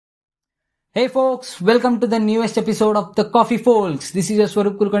Hey folks, welcome to the newest episode of the Coffee Folks. This is your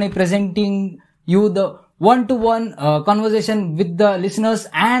Swarup Kulkarni presenting you the one-to-one conversation with the listeners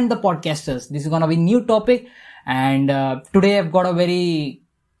and the podcasters. This is gonna be new topic, and today I've got a very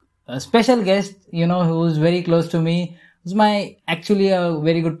special guest, who's very close to me. Who's actually a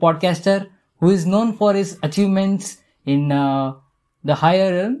very good podcaster who is known for his achievements in the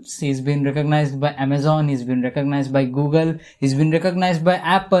higher realms. He's been recognized by Amazon, he's been recognized by Google, he's been recognized by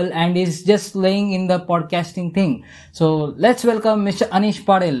Apple, and he's just laying in the podcasting thing. So let's welcome Mr. Anish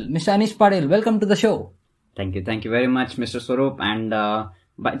Padil. Mr. Anish Padil, welcome to the show. Thank you very much, Mr. Swarup. And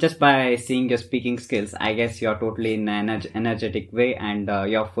just by seeing your speaking skills, I guess you're totally in an energetic way, and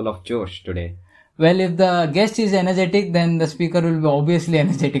you're full of josh today. Well, if the guest is energetic, then the speaker will be obviously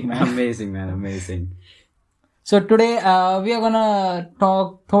energetic, man. Amazing, man, amazing. So today we are gonna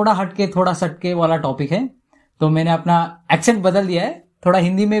talk थोड़ा हटके थोड़ा सटके वाला topic है. तो मैंने अपना accent बदल दिया है, थोड़ा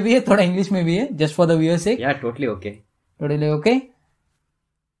हिंदी में भी है, थोड़ा इंग्लिश में भी है, just for the viewers sake. Yeah, totally okay. Totally okay.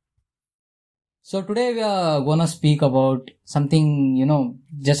 So today we are gonna speak about something,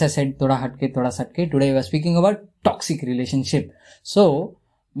 just as I said, थोड़ा हटके थोड़ा सटके. Today we are speaking about toxic relationship. So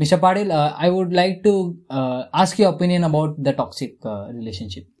Mr. Padil, I would like to ask your opinion about the toxic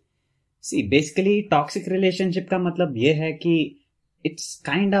relationship. See, basically toxic relationship का मतलब ये है कि it's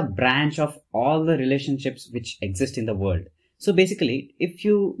kind of branch of all the relationships which exist in the world. So basically, if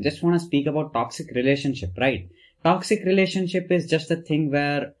you just want to speak about toxic relationship, right? Toxic relationship is just a thing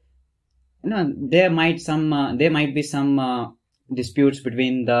where there might be some disputes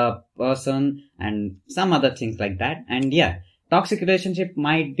between the person and some other things like that. And yeah, toxic relationship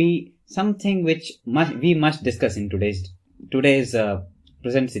might be something which we must discuss in today's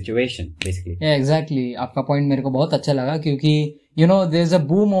present situation, basically. Yeah, exactly. आपका point मेरे को बहुत अच्छा लगा क्योंकि there's a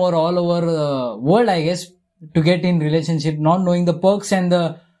boom all over the world, I guess, to get in relationship, not knowing the perks and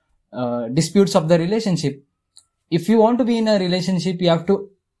the disputes of the relationship. If you want to be in a relationship, you have to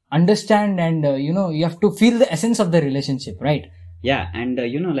understand and you have to feel the essence of the relationship, right? Yeah, and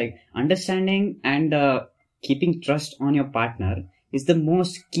understanding and keeping trust on your partner is the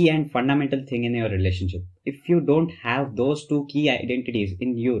most key and fundamental thing in your relationship. If you don't have those two key identities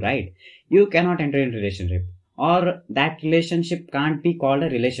in you, right, you cannot enter in relationship, or that relationship can't be called a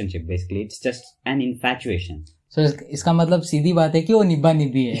relationship. Basically, it's just an infatuation. So इसका मतलब सीधी बात है कि वो निब्बा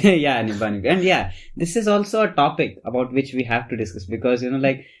निब्बी है. Yeah, निब्बा निब्बी. And yeah, this is also a topic about which we have to discuss because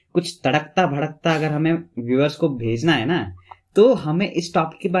कुछ तड़कता भड़कता अगर हमें viewers को भेजना है ना, तो हमें इस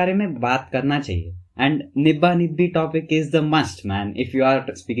टॉपिक के बारे में बात करना चाहिए. And Nibba Nibbi topic is the must, man, if you are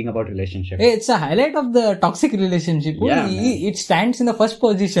speaking about relationship. Hey, it's a highlight of the toxic relationship. Yeah, it stands in the first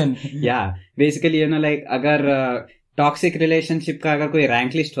position. Yeah, basically, अगर toxic relationship का अगर कोई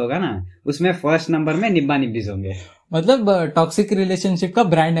rank list होगा ना, उसमें first number में निब्बा निब्बीज होंगे. मतलब toxic relationship का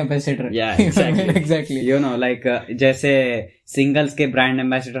brand ambassador. Yeah, exactly. Exactly. जैसे singles के brand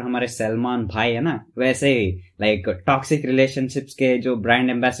ambassador हमारे सलमान भाई है ना, वैसे ही toxic relationships के जो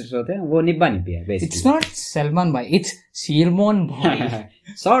brand ambassadors होते हैं वो निब्बा निब्बी है basically. It's not सलमान भाई, it's सीरमोन भाई.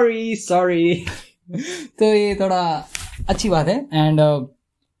 sorry. तो ये थोड़ा अच्छी बात है. And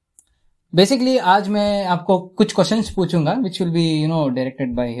basically आज मैं आपको कुछ questions पूछूंगा which will be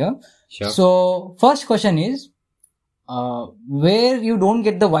directed by here. Sure. So first question is where you don't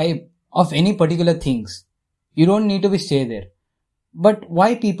get the vibe of any particular things, you don't need to be stay there, but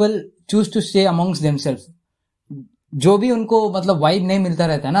why people choose to stay amongst themselves? जो भी उनको मतलब vibe नहीं मिलता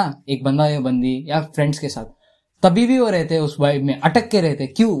रहता है ना, एक बंदा या बंदी या फ्रेंड्स के साथ, तभी भी वो रहते हैं उस वाइब में अटक के रहते.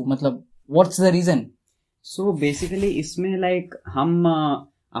 क्यों? मतलब what's the reason? So basically इसमें हम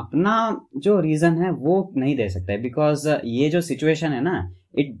अपना जो रीजन है वो नहीं दे सकते बिकॉज ये जो सिचुएशन है ना,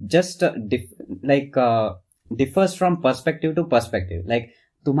 it just differs from perspective to perspective.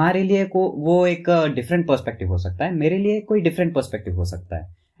 तुम्हारे लिए वो एक different perspective हो सकता है, मेरे लिए कोई different perspective हो सकता है.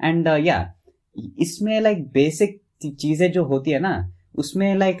 And इसमें basic चीजें जो होती है ना,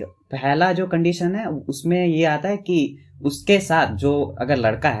 उसमें पहला जो कंडीशन है उसमें ये आता है कि उसके साथ जो अगर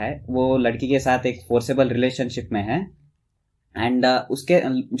लड़का है वो लड़की के साथ एक फोर्सेबल रिलेशनशिप में है. एंड उसके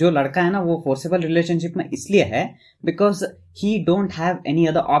जो लड़का है ना वो फोर्सेबल रिलेशनशिप में इसलिए है because he don't have any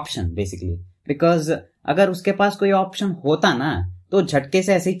other option basically. Because अगर उसके पास कोई ऑप्शन होता ना तो झटके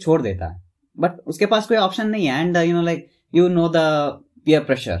से ऐसे ही छोड़ देता, बट उसके पास कोई ऑप्शन नहीं है. And you know the peer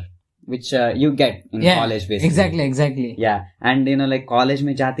pressure which you get in college basically. Exactly. Yeah, and college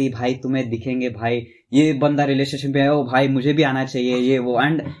में जाते ही भाई तुम्हें दिखेंगे भाई ये बंदा रिलेशनशिप में है, ओ भाई मुझे भी आना चाहिए ये वो.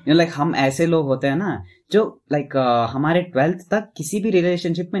 एंड हम ऐसे लोग होते हैं ना जो हमारे 12th तक किसी भी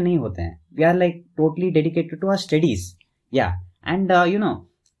रिलेशनशिप में नहीं होते हैं. We are totally dedicated to our studies. या एंड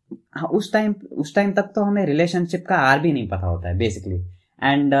उस टाइम तक तो हमें रिलेशनशिप का आर भी नहीं पता होता है बेसिकली.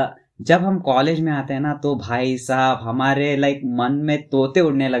 एंड जब हम कॉलेज में आते हैं ना तो भाई साहब हमारे लाइक मन में तोते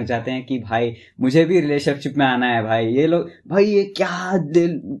उड़ने लग जाते हैं कि भाई मुझे भी रिलेशनशिप में आना है भाई, ये लोग भाई ये क्या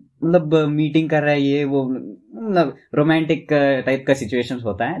दिल मतलब मीटिंग कर रहा है ये वो, मतलब रोमांटिक टाइप का सिचुएशंस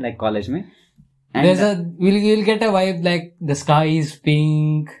होता है लाइक कॉलेज में. we'll get a vibe like the sky is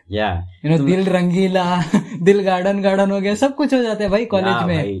pink, दिल रंगीला दिल गार्डन हो गया, सब कुछ हो जाता है भाई कॉलेज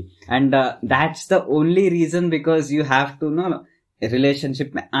में. And that's the only reason because you have to know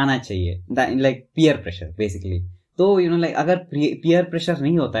relationship में आना चाहिए, लाइक पीयर प्रेशर बेसिकली. तो लाइक अगर पीयर प्रेशर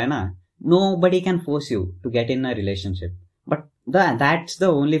नहीं होता है ना, no buddy can force you to get in a relationship, but that's the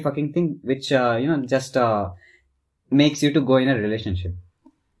only fucking thing which just makes you to go in a relationship.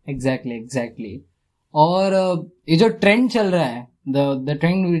 Exactly. और ये जो trend चल रहा है, the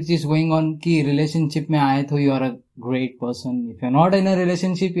trend which is going on कि relationship में आए तो you are a great person, if you are not in a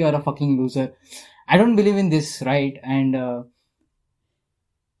relationship you are a fucking loser. I don't believe in this, right? And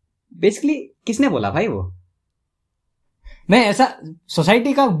basically किसने बोला भाई वो? नहीं, ऐसा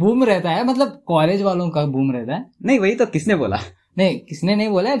सोसाइटी का बूम रहता है, मतलब कॉलेज वालों का बूम रहता है. नहीं वही तो, किसने बोला? नहीं, किसने नहीं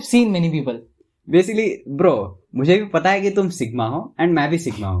बोला. I have seen many people. Basically bro, मुझे भी पता है कि तुम सिग्मा हो एंड मैं भी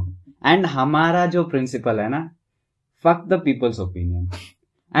सिग्मा हूं, एंड हमारा जो प्रिंसिपल है ना, fuck the peoples opinion,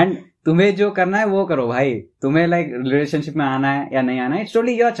 and तुम्हें जो करना है वो करो भाई. तुम्हें लाइक रिलेशनशिप में आना है या नहीं आना है, it's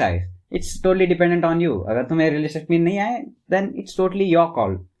totally your choice, it's totally dependent on you. अगर तुम्हें रिलेशनशिप में नहीं आए then it's totally your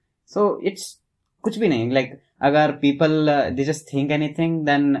call. So it's कुछ भी नहीं, लाइक अगर people they just think anything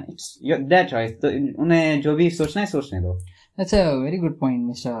then it's their choice. तो उन्हें जो भी सोचना है सोचने दो. That's a very good point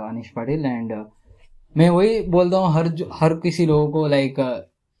mister Anish Patil. And मैं वही बोलता हूँ हर किसी लोगों को, लाइक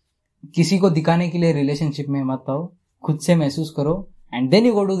किसी को दिखाने के लिए रिलेशनशिप में मत आओ, खुद से महसूस करो and then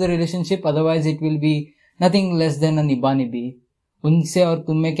you go to the relationship. Otherwise it will be nothing less than अ निभा निभी. उनसे और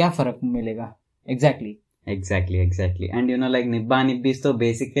तुम में क्या फर्क मिलेगा? एग्जैक्टली. एंड लाइक निब्बा निब्बीस तो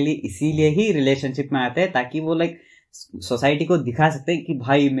बेसिकली इसीलिए ही रिलेशनशिप में आते हैं, ताकि वो लाइक सोसाइटी को दिखा सकते हैं कि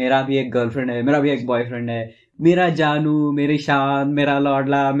भाई मेरा भी एक गर्लफ्रेंड है, मेरा भी एक बॉयफ्रेंड है, मेरा जानू, मेरी शान, मेरा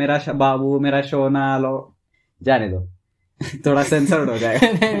लाडला, मेरा बाबू, मेरा सोना. लो जाने दो थोड़ा सेंसर्ड हो जाएगा.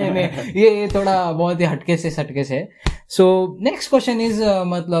 नहीं, ये थोड़ा बहुत ही हटके से सटके से. सो नेक्स्ट क्वेश्चन इज,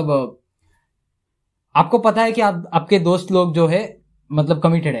 मतलब आपको पता है कि आपके दोस्त लोग जो है मतलब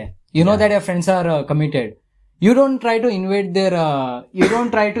कमिटेड है. You know that your friends are committed. You don't try to invade their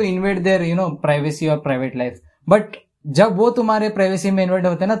privacy or private life. But जब वो तुम्हारे प्राइवेसी में इन्वेट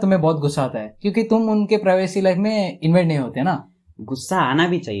होते हैं ना, तुम्हें बहुत गुस्सा आता है, क्योंकि तुम उनके प्राइवेसी लाइफ में इन्वेट नहीं होते ना. गुस्सा आना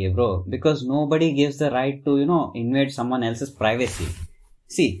भी चाहिए bro, because nobody gives the right to invade someone else's privacy.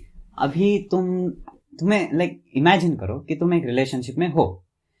 See, अभी तुम्हें लाइक इमेजिन करो कि तुम एक रिलेशनशिप में हो.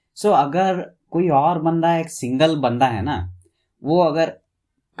 सो अगर कोई और बंदा, एक सिंगल बंदा है ना, वो अगर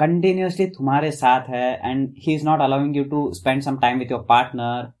कंटिन्यूसली तुम्हारे साथ है and he is not allowing you to spend some time with your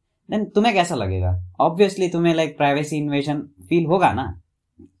partner, then तुम्हें कैसा लगेगा? ऑब्वियसली तुम्हें लाइक प्राइवेसी इन्वेजन फील होगा ना,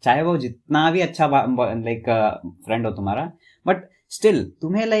 चाहे वो जितना भी अच्छा लाइक फ्रेंड हो तुम्हारा, बट स्टिल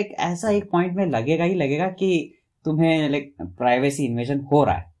तुम्हें लाइक ऐसा एक पॉइंट में लगेगा कि तुम्हें लाइक प्राइवेसी इन्वेजन हो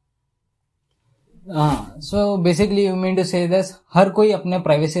रहा है. So basically you mean to say this, हर कोई अपने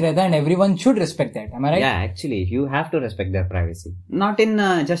प्राइवेसी रहता है and everyone should respect that. Am I right? Yeah, actually you have to respect their privacy. Not in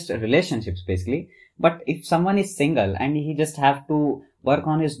just relationships basically, but if someone is single and he just have to work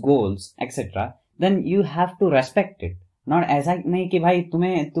on his goals etc, then you have to respect it. Not ऐसा नहीं कि भाई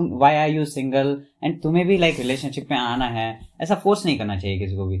why are you single and तुम्हें भी like relationship में आना है, ऐसा force नहीं करना चाहिए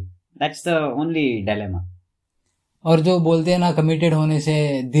किसी को भी. That's the only dilemma. और जो बोलते हैं ना कमिटेड होने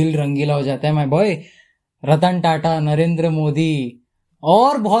से दिल रंगीला हो जाता है, माय बॉय, रतन टाटा, नरेंद्र मोदी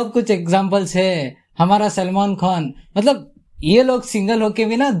और बहुत कुछ एग्जांपल्स है, हमारा सलमान खान, मतलब ये लोग सिंगल होके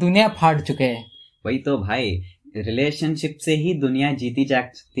भी ना दुनिया फाड़ चुके हैं. वही तो भाई, रिलेशनशिप से ही दुनिया जीती जा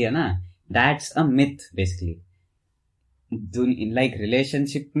सकती है ना. That's a myth basically. Like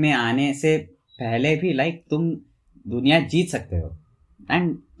relationship में आने से पहले भी लाइक तुम दुनिया जीत सकते हो.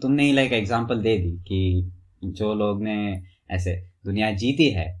 एंड तुमने लाइक एग्जांपल दे दी कि जो लोग ने ऐसे दुनिया जीती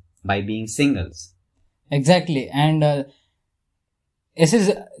है by being singles. Exactly. And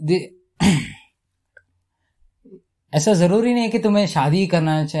ऐसा जरूरी नहीं है कि तुम्हें शादी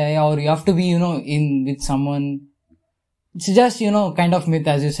करना चाहिए और you have to be in with someone. It's just kind of myth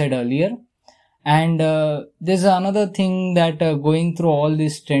as you said earlier. And there is another thing that going through all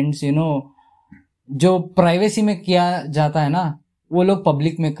this trends, जो प्राइवेसी में किया जाता है ना, वो लोग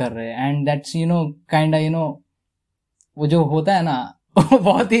पब्लिक में कर रहे हैं. एंड दैट्स काइंड वो जो होता है ना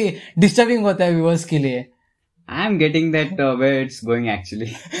बहुत ही डिस्टर्बिंग होता है व्यूअर्स के लिए. I am getting that where it's going actually.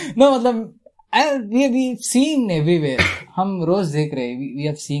 No मतलब वी सीन एवरीवेयर, हम रोज देख रहे हैं, we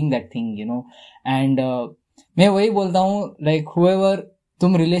have seen that thing. And मैं वही बोलता हूँ, लाइक whoever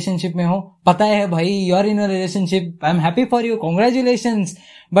तुम रिलेशनशिप में हो, पता है भाई you are in a relationship, I am happy for you, congratulations,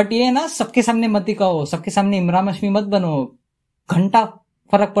 but ये ना सबके सामने मत दिखाओ, सबके सामने इमरान हाशमी मत बनो, घंटा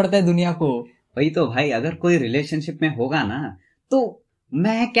फर्क पड़ता है दुनिया को। वही तो भाई, अगर कोई रिलेशनशिप में होगा ना तो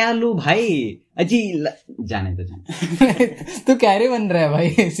मैं क्या लू भाई, जाने तो जाने। तो कैरे बन रहा है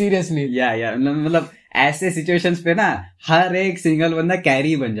भाई सीरियसली। या मतलब ऐसे सिचुएशंस पे ना हर एक सिंगल बंदा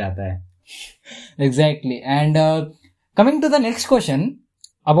कैरी बन जाता है। Exactly. And coming to the next question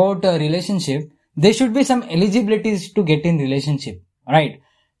about relationship, there should be some eligibilities to get in relationship, right?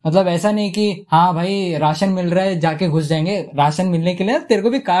 मतलब ऐसा नहीं कि हाँ भाई राशन मिल रहा है जाके घुस जाएंगे, राशन मिलने के लिए तेरे को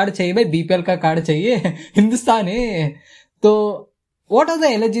भी कार्ड चाहिए भाई, बीपीएल का कार्ड चाहिए हिंदुस्तान है। तो what are the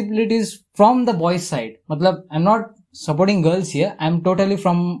eligibilities from the boys side? मतलब I'm not supporting girls here, I'm totally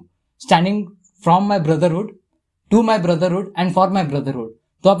standing from my brotherhood to my brotherhood and for my brotherhood.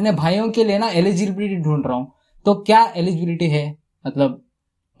 तो अपने भाइयों के लिए ना एलिजिबिलिटी ढूंढ रहा हूँ, तो क्या एलिजिबिलिटी है, मतलब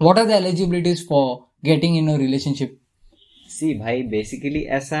what are the eligibilities for getting in a relationship? सी भाई, बेसिकली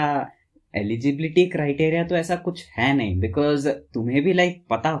ऐसा एलिजिबिलिटी क्राइटेरिया तो ऐसा कुछ है नहीं, बिकॉज तुम्हें भी लाइक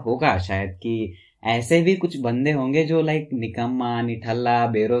पता होगा शायद कि ऐसे भी कुछ बंदे होंगे जो लाइक निकम्मा, निठल्ला,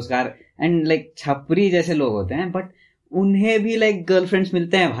 बेरोजगार एंड लाइक छपरी जैसे लोग होते हैं, बट उन्हें भी लाइक गर्लफ्रेंड्स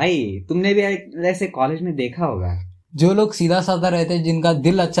मिलते हैं भाई। तुमने भी ऐसे कॉलेज में देखा होगा, जो लोग सीधा साधा रहते हैं, जिनका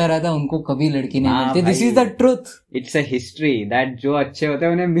दिल अच्छा रहता है, उनको कभी लड़की नहीं मिलती। This is the truth, it's a history that जो अच्छे होते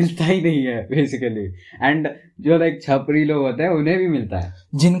हैं उन्हें मिलता ही नहीं है बेसिकली, एंड जो लाइक छपरी लोग होते हैं उन्हें भी मिलता है।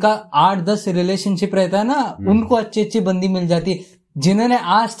 जिनका 8-10 रिलेशनशिप रहता है ना, उनको अच्छी अच्छी बंदी मिल जाती, जिन्होंने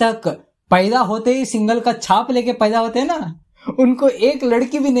आज तक पैदा होते ही सिंगल का छाप लेके पैदा होते हैं ना, उनको एक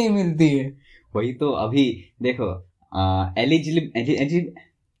लड़की भी नहीं मिलती है। वही तो, अभी देखो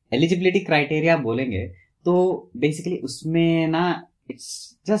एलिजिबिलिटी क्राइटेरिया बोलेंगे तो बेसिकली उसमें ना इट्स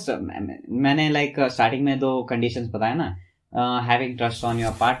जस्ट, मैंने लाइक स्टार्टिंग में 2 कंडीशंस बताया ना, having trust on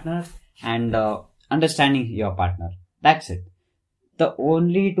your partner and understanding your partner, that's it. The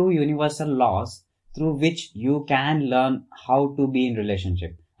only 2 universal laws through which you can learn how to be in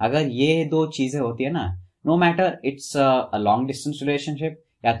relationship. अगर ये 2 चीजें होती है ना, no matter it's a long distance relationship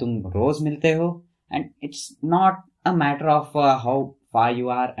या तुम रोज मिलते हो, and it's not a matter of how far you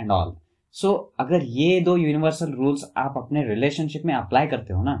are and all. So अगर ये 2 यूनिवर्सल रूल्स आप अपने रिलेशनशिप में अप्लाई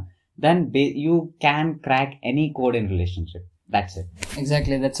करते हो ना, then you can crack any code in relationship, that's it.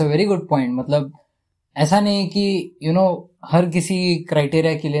 Exactly, that's a very good point. मतलब ऐसा नहीं कि हर किसी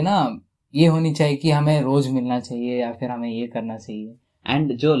क्राइटेरिया के लिए ना ये होनी चाहिए कि हमें रोज मिलना चाहिए या फिर हमें ये करना चाहिए।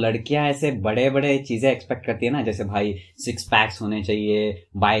 एंड जो लड़कियां ऐसे बड़े बड़े चीजें एक्सपेक्ट करती है ना, जैसे भाई 6 पैक्स होने चाहिए,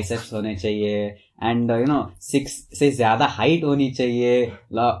 बाइसेप्स होने चाहिए, एंड 6 से ज्यादा हाइट होनी चाहिए,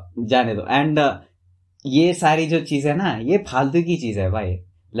 जाने दो। एंड ये सारी जो चीजें ना, ये फालतू की चीज है भाई।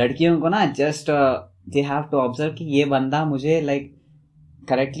 लड़कियों को ना just they have to observe कि ये बंदा मुझे लाइक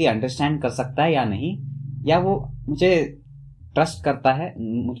करेक्टली अंडरस्टैंड कर सकता है या नहीं, या वो मुझे ट्रस्ट करता है,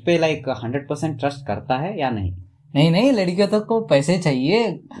 मुझ पे लाइक 100% ट्रस्ट करता है या नहीं। नहीं, लड़कियों तो को पैसे चाहिए,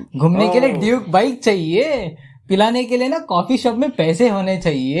 घूमने के लिए ड्यूक बाइक चाहिए, पिलाने के लिए ना कॉफी शॉप में पैसे होने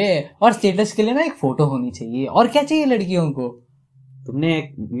चाहिए, और स्टेटस के लिए ना एक फोटो होनी चाहिए। और क्या चाहिए लड़कियों को? तुमने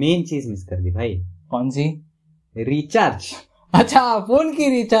एक मेन चीज मिस कर दी भाई। कौन सी? रिचार्ज। अच्छा, फोन की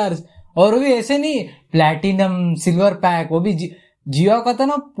रिचार्ज, और वो भी ऐसे नहीं प्लैटिनम सिल्वर पैक, वो भी जियो का तो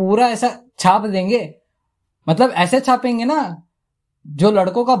ना पूरा ऐसा छाप देंगे, मतलब ऐसे छापेंगे ना जो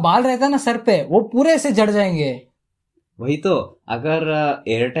लड़कों का बाल रहता है ना सर पे, वो पूरे ऐसे जड़ जाएंगे। वही तो, अगर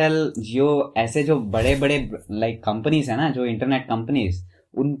एयरटेल, जियो ऐसे जो बड़े बड़े लाइक कंपनीज है ना, जो इंटरनेट कंपनीज,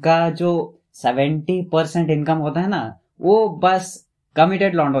 उनका जो 70% इनकम होता है ना, वो बस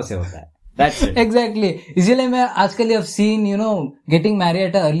कमिटेड लॉन्डो से होता है। That's it. Exactly. इसीलिए मैं आजकल I've seen getting married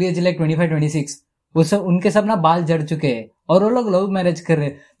at an early age like 25-26, उनके सब ना बाल जड़ चुके हैं और वो लोग लव मैरिज कर रहे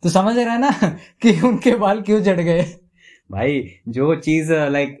हैं। तो समझ रहा है ना कि उनके बाल क्यों जड़ गए। भाई जो चीज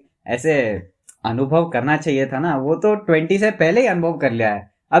लाइक ऐसे अनुभव करना चाहिए था ना, वो तो 20 से पहले ही अनुभव कर लिया है।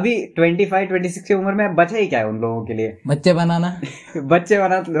 अभी 25-26 की उम्र में बचा ही क्या है उन लोगों के लिए? बच्चे बनाना। बच्चे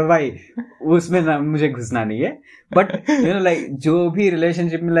बना तो भाई उसमें ना मुझे घुसना नहीं है, बट लाइक जो भी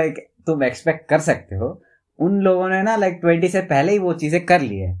रिलेशनशिप में लाइक तुम एक्सपेक्ट कर सकते हो, उन लोगों ने ना लाइक 20 से पहले ही वो चीजें कर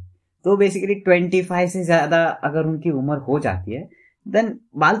ली है। तो बेसिकली 25 से ज्यादा अगर उनकी उम्र हो जाती है, देन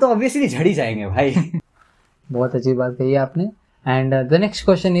बाल तो ऑब्वियसली झड़ ही जाएंगे भाई। बहुत अच्छी बात कही आपने। And the next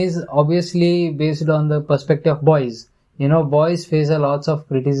question is obviously based on the perspective of boys. Boys face a lots of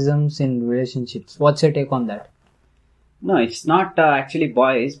criticisms in relationships. What's your take on that? No, it's not actually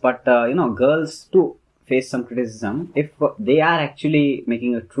boys, but girls too face some criticism if they are actually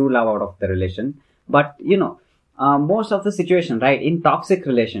making a true love out of the relation. But most of the situation, right, in toxic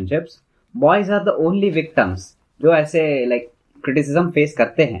relationships, boys are the only victims जो ऐसे like criticism face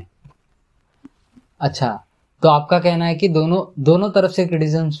करते हैं। अच्छा, तो आपका कहना है कि दोनों तरफ से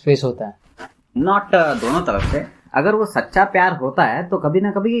क्रिटिसिज्म फेस होता है? नॉट दोनों तरफ से। अगर वो सच्चा प्यार होता है तो कभी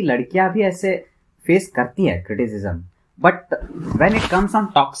ना कभी लड़कियां भी ऐसे फेस करती है criticism, but when it comes on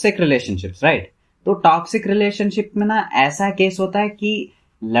toxic relationships, right, तो टॉक्सिक रिलेशनशिप में ना ऐसा केस होता है कि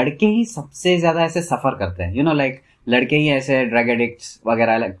लड़के ही सबसे ज्यादा ऐसे सफर करते हैं, लाइक लड़के ही ऐसे ड्रग एडिक्ट्स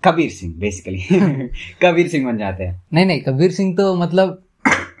वगैरह, कबीर सिंह बेसिकली कबीर सिंह बन जाते हैं। नहीं, कबीर सिंह तो मतलब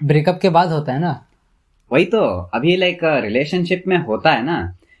ब्रेकअप के बाद होता है ना। वही तो, अभी लाइक रिलेशनशिप में होता है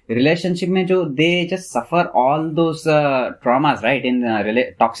ना, रिलेशनशिप में जो they just suffer all those traumas, right,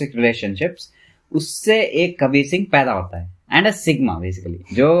 in toxic relationships, उससे एक कबीर सिंह पैदा होता है एंड अ सिग्मा बेसिकली,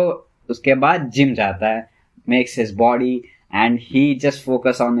 जो उसके बाद जिम जाता है, makes his body and he just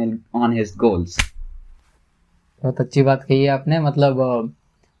focus on his goals. बहुत अच्छी बात कही है आपने। मतलब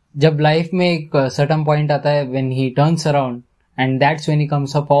जब लाइफ में एक सर्टेन पॉइंट आता है when he turns around and that's when he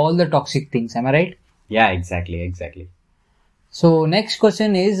comes up all the toxic things, am I right? या exactly. So next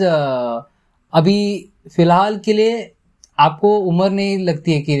question is, अभी फिलहाल के लिए आपको उम्र नहीं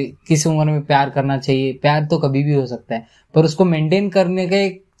लगती है कि किस उम्र में प्यार करना चाहिए? प्यार तो कभी भी हो सकता है, पर उसको मेंटेन करने का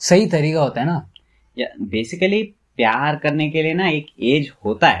एक सही तरीका होता है ना। या बेसिकली प्यार करने के लिए ना एक एज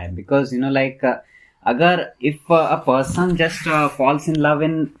होता है, बिकॉज लाइक अगर if a person just falls in love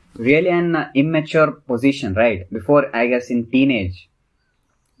in really an immature position, right, before I guess in teenage,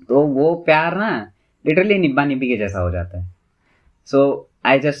 तो वो प्यार ना लिटरली निब्बा निब्बी के जैसा हो जाता है। सो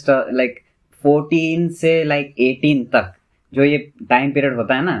आई जस्ट लाइक 14 से लाइक 18 तक जो ये टाइम पीरियड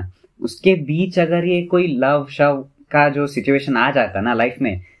होता है ना, उसके बीच अगर ये कोई लव शव का जो सिचुएशन आ जाता है ना लाइफ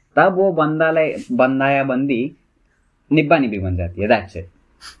में, तब वो बंदा या बंदी निब्बा निब्बी बन जाती है, दैट्स इट।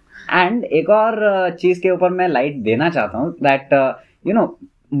 एंड एक और चीज के ऊपर मैं लाइट देना चाहता हूँ, that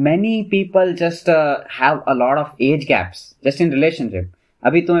many people just have a lot of age gaps just in relationship.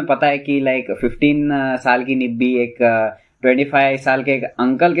 अभी तुम्हें पता है कि लाइक 15 साल की निब्बी एक 25 साल के एक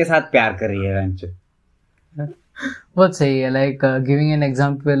अंकल के साथ प्यार कर रही है। बहुत सही है। Like giving an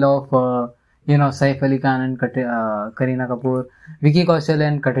example of Saif Ali Khan and Kareena Kapoor, Vicky Kaushal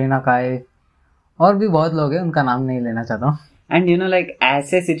and Katrina Kaif, और भी बहुत लोग हैं, उनका नाम नहीं लेना चाहता हूँ। एंड लाइक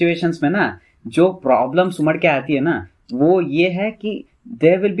ऐसे सिचुएशंस में ना जो प्रॉब्लम्स उमड़ के आती है ना, वो ये है कि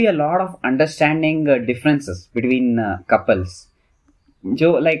there will be a lot of understanding differences between couples.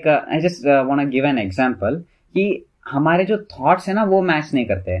 जो like I just want to give an example कि हमारे जो थॉट्स है ना वो मैच नहीं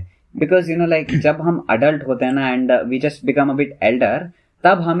करते हैं, बिकॉज लाइक जब हम अडल्ट होते हैं ना and we just become a bit elder,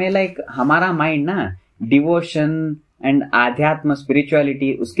 तब हमें लाइक हमारा माइंड ना डिवोशन एंड आध्यात्म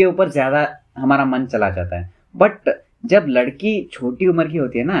स्पिरिचुअलिटी उसके ऊपर ज्यादा हमारा मन चला जाता है। बट जब लड़की छोटी उम्र की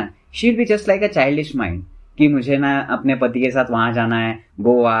होती है ना, she will be just like a childish mind कि मुझे ना अपने पति के साथ वहां जाना है,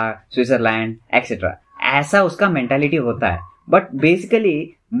 गोवा, स्विट्जरलैंड एक्सेट्रा, ऐसा उसका मेंटालिटी होता है। बट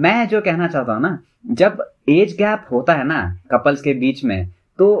बेसिकली मैं जो कहना चाहता हूँ ना, जब एज गैप होता है ना कपल्स के बीच में,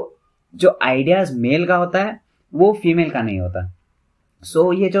 तो जो आइडियाज मेल का होता है वो फीमेल का नहीं होता।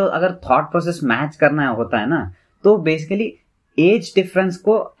 सो ये जो अगर थॉट प्रोसेस मैच करना होता है ना, तो बेसिकली एज डिफरेंस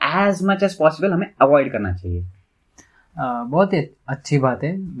को एज मच एज पॉसिबल हमें अवॉइड करना चाहिए। बहुत ही अच्छी बात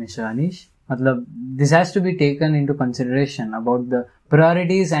है मिस्टर अनीश। मतलब this has to be taken into consideration about the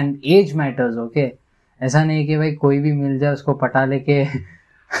priorities and age matters, okay. ऐसा नहीं कि भाई कोई भी मिल जाए उसको पटा लेके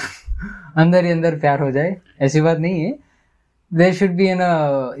अंदर ही अंदर प्यार हो जाए, ऐसी बात नहीं है। There should be in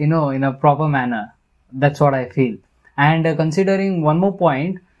a proper manner, that's what I feel. And considering one more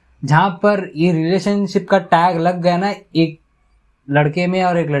point, जहां पर ये रिलेशनशिप का टैग लग गया ना एक लड़के में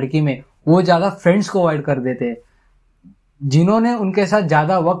और एक लड़की में, वो ज्यादा फ्रेंड्स को अवॉइड कर देते हैं। जिन्होंने उनके साथ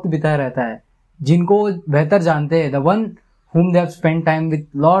ज्यादा वक्त बिताया रहता है, जिनको बेहतर जानते हैं, the one whom they have spent time with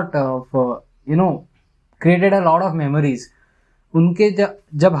lot of created a lot of memories, उनके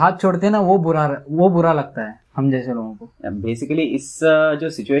जब हाथ छोड़ते हैं ना वो बुरा लगता है हम जैसे लोगों को। बेसिकली इस जो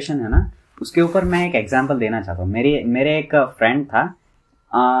सिचुएशन है ना, उसके ऊपर मैं एक एग्जांपल देना चाहता हूँ। मेरे एक फ्रेंड था,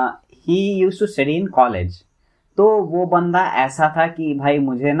 he used to study in college. तो वो बंदा ऐसा था कि भाई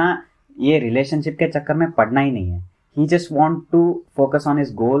मुझे ना ये रिलेशनशिप के चक्कर में पढ़ना ही नहीं है। He just want to focus on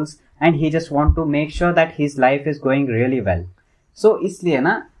his goals and he just want to make sure that his life is going really well. So इसलिए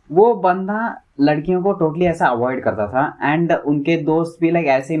ना वो बंदा लड़कियों को टोटली ऐसा अवॉइड करता था, एंड उनके दोस्त भी लाइक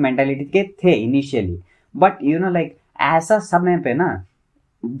ऐसे मेंटालिटी के थे इनिशियली। बट लाइक ऐसा समय पे ना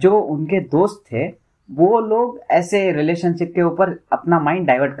जो उनके दोस्त थे वो लोग ऐसे रिलेशनशिप के ऊपर अपना माइंड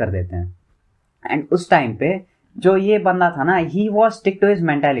डाइवर्ट कर देते हैं। एंड उस टाइम पे जो ये बंदा था ना, he was stick to his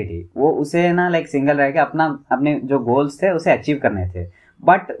mentality. वो उसे ना लाइक सिंगल रह के अपने जो गोल्स थे उसे अचीव करने थे।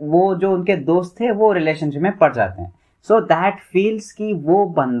 बट वो जो उनके दोस्त थे वो रिलेशनशिप में पड़ जाते हैं। सो दैट फील्स कि वो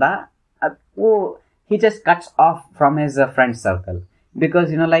बंदा वो he just cuts off from his friend circle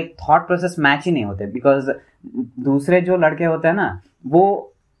because like thought process match ही नहीं होते because दूसरे जो लड़के होते हैं ना वो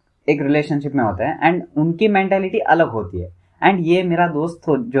एक रिलेशनशिप में होते हैं एंड उनकी मेंटालिटी अलग होती है एंड ये मेरा दोस्त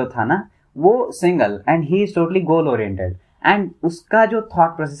जो था ना वो single and he is totally goal oriented and उसका जो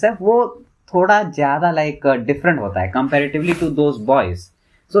थॉट प्रोसेस है वो थोड़ा ज्यादा लाइक डिफरेंट होता है comparatively to those boys.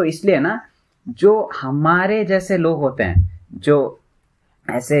 So इसलिए ना जो हमारे जैसे लोग होते हैं जो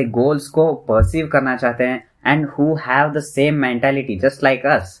ऐसे गोल्स को परसीव करना चाहते हैं and who have the same mentality just like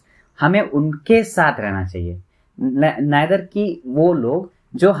us, हमें उनके साथ रहना चाहिए. नाइदर कि वो लोग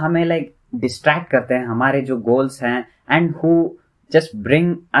जो हमें लाइक डिस्ट्रैक्ट करते हैं हमारे जो गोल्स हैं and who just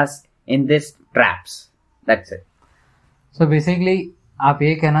bring us in this traps. That's it. So basically आप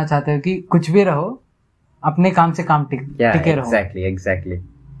ये कहना चाहते हो कि कुछ भी रहो अपने काम से काम टिके रहो. एग्जैक्टली.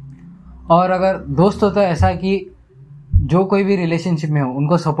 और अगर दोस्त होता है ऐसा कि जो कोई भी रिलेशनशिप में हो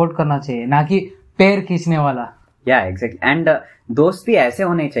उनको सपोर्ट करना चाहिए, ना कि पैर खींचने वाला. एग्जैक्टली. एंड दोस्त भी ऐसे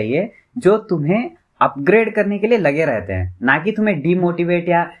होने चाहिए जो तुम्हें अपग्रेड करने के लिए लगे रहते हैं, ना कि तुम्हें डीमोटिवेट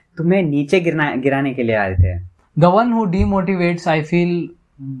या तुम्हें नीचे गिराने के लिए आए थे. The one who demotivates, I feel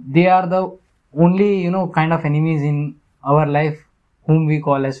they are the only kind of enemies in our life whom we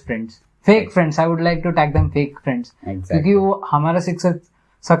call as friends. Fake friends, I would like to tag them fake friends. क्योंकि वो हमारा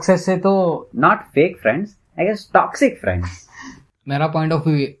success से तो not fake friends, I guess toxic friends. मेरा point of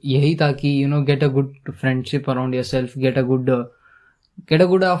view यही था कि get a good friendship around yourself, get a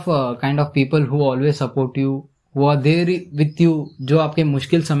good of kind of people who always support you, who are there with you, जो आपके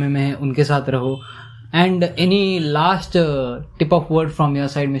मुश्किल समय में है उनके साथ रहो. And any last tip of word from your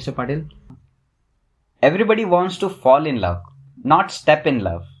side, Mr. Patil? Everybody wants to fall in love, not step in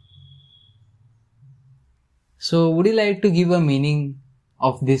love. So would you like to give a meaning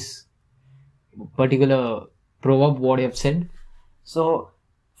of this particular proverb what you have said? So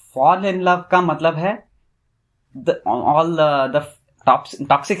fall in love का मतलब है all the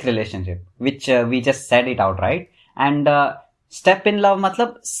toxic relationship which we just said it out, right? And step in love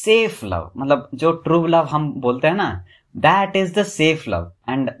मतलब safe love, मतलब जो true love हम बोलते हैं ना, that is the safe love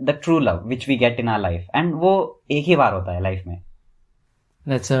and the true love which we get in our life, and वो एक ही बार होता है लाइफ में.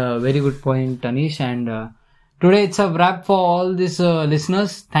 That's a very good point, Anish. And today it's a wrap for all these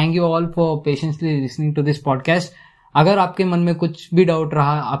listeners. Thank you all for patiently listening to this podcast. अगर आपके मन में कुछ भी डाउट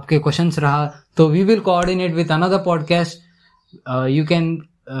रहा, आपके क्वेश्चंस रहा, तो we will coordinate with another podcast. You can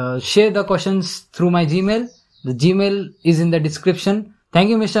share the questions through my Gmail. The Gmail is in the description. Thank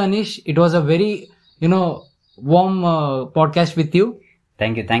you, Mr. Anish. It was a very, warm podcast with you.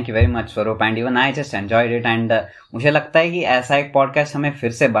 Thank you very much, Swaroop, and even I just enjoyed it. And मुझे लगता है कि ऐसा एक podcast हमें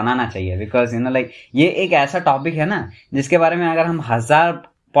फिर से बनाना चाहिए बिकॉज ये एक ऐसा टॉपिक है ना जिसके बारे में अगर हम 1000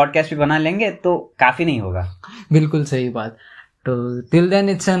 पॉडकास्ट भी बना लेंगे तो काफी नहीं होगा. बिल्कुल सही बात. तो till then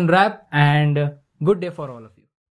it's an rap and good day for all of you.